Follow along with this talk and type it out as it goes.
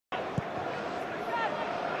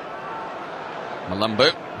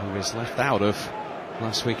Malumbu, who was left out of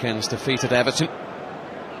last weekend's defeat at Everton.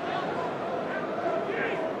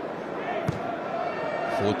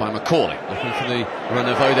 Forward by Macaulay, looking for the run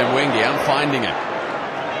of Odemwingie and finding him.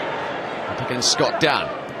 Up against Scott Dann.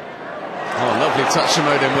 Oh, lovely touch from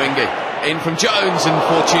Odemwingie. In from Jones, and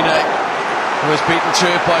Fortune was beaten to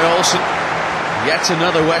it by Olsen. Yet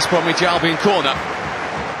another West Bromwich Albion corner.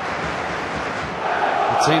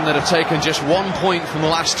 The team that have taken just 1 point from the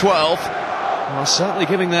last 12 are certainly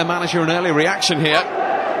giving their manager an early reaction here.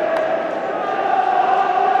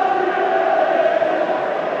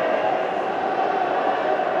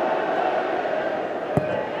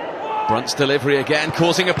 Brunt's delivery again,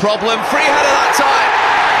 causing a problem. Free header that time.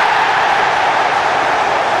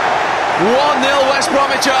 1-0 West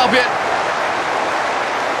Bromwich Albion.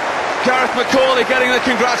 Gareth Macaulay getting the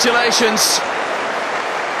congratulations.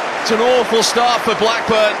 It's an awful start for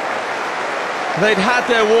Blackburn. They'd had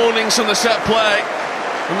their warnings from the set play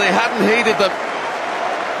and they hadn't heeded them.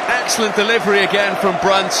 Excellent delivery again from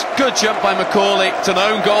Brunt. Good jump by Macaulay. It's an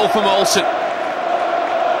own goal from Olsen.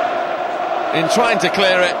 In trying to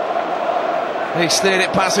clear it, he steered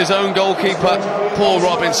it past his own goalkeeper, Paul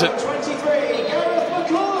Robinson.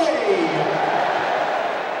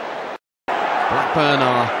 Blackburn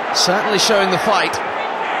are certainly showing the fight.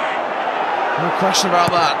 No question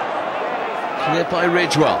about that. Cleared by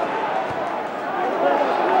Ridgewell.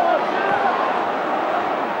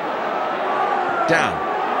 Down.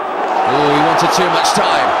 Oh, he wanted too much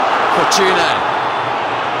time. Fortune.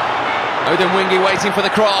 Odemwingie waiting for the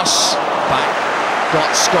cross. Back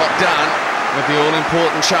got Scott Dann with the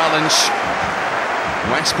all-important challenge.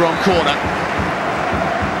 West Brom corner.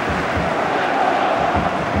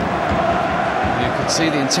 You can see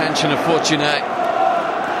the intention of Fortune.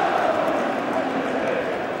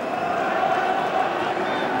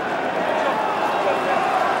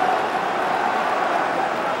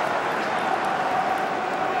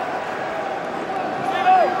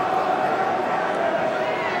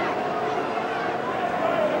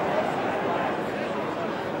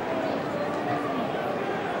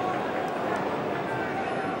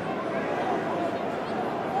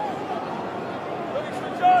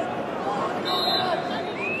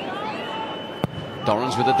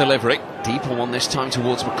 Dorrans with the delivery, deeper one this time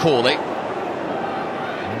towards Macaulay.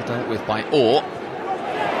 Well dealt with by Orr.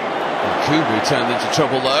 Kubu turned into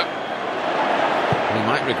trouble though. He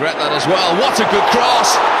might regret that as well. What a good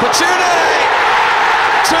cross! Fortune!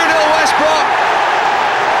 2-0 West Brom!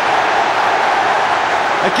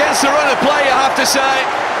 Against the run of play, you have to say.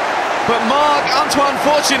 But Marc-Antoine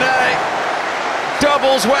Fortune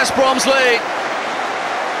doubles West Brom's lead.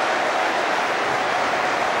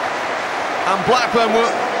 And Blackburn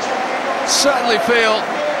will certainly feel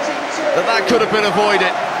that that could have been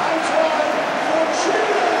avoided.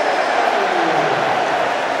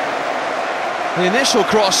 The initial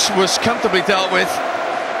cross was comfortably dealt with.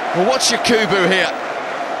 Well, watch your Kubu here.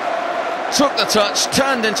 Took the touch,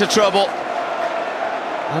 turned into trouble.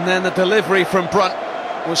 And then the delivery from Brunt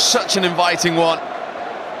was such an inviting one.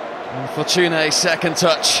 And Fortune's second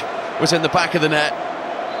touch was in the back of the net.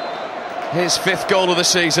 His 5th goal of the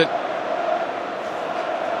season.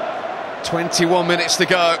 21 minutes to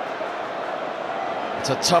go. It's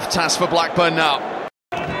a tough task for Blackburn now.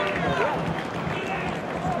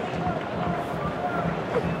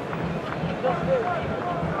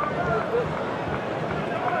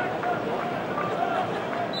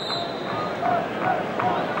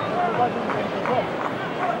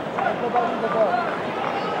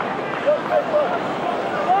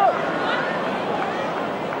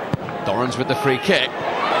 Dorrans with the free kick.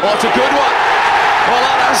 Oh, it's a good one. Well,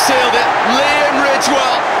 that has sealed it. Liam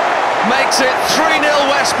Ridgewell makes it 3-0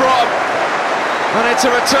 West Brom. And it's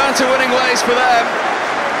a return to winning ways for them.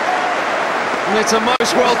 And it's a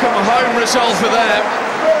most welcome home result for them.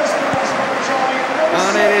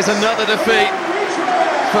 And it is another defeat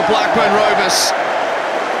for Blackburn Rovers.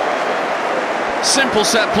 Simple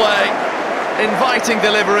set play, inviting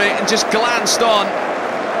delivery, and just glanced on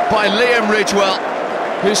by Liam Ridgewell,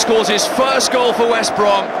 who scores his first goal for West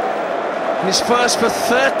Brom. His first for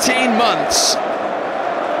 13 months.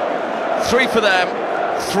 3 for them,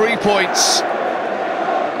 3 points.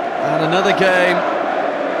 And another game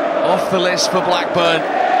off the list for Blackburn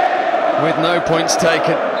with no points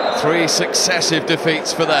taken. 3 successive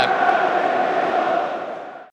defeats for them.